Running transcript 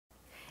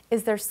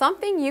Is there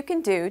something you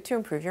can do to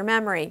improve your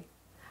memory?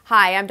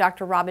 Hi, I'm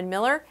Dr. Robin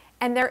Miller,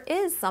 and there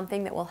is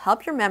something that will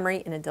help your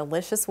memory in a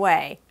delicious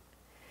way.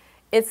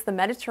 It's the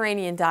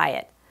Mediterranean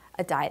diet,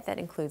 a diet that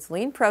includes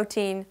lean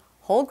protein,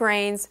 whole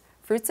grains,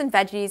 fruits and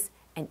veggies,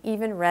 and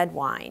even red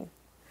wine.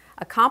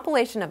 A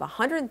compilation of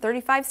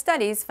 135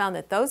 studies found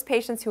that those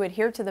patients who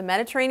adhered to the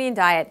Mediterranean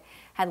diet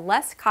had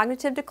less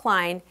cognitive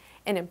decline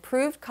and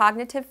improved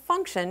cognitive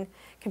function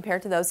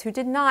compared to those who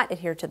did not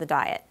adhere to the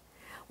diet.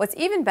 What's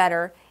even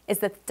better is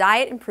that the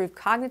diet improved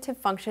cognitive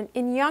function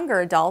in younger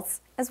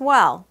adults as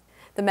well.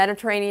 The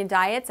Mediterranean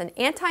diet's an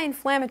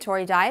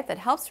anti-inflammatory diet that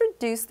helps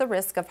reduce the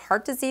risk of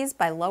heart disease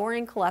by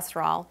lowering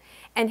cholesterol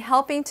and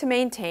helping to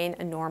maintain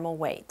a normal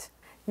weight.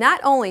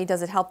 Not only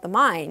does it help the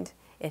mind,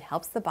 it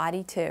helps the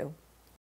body too.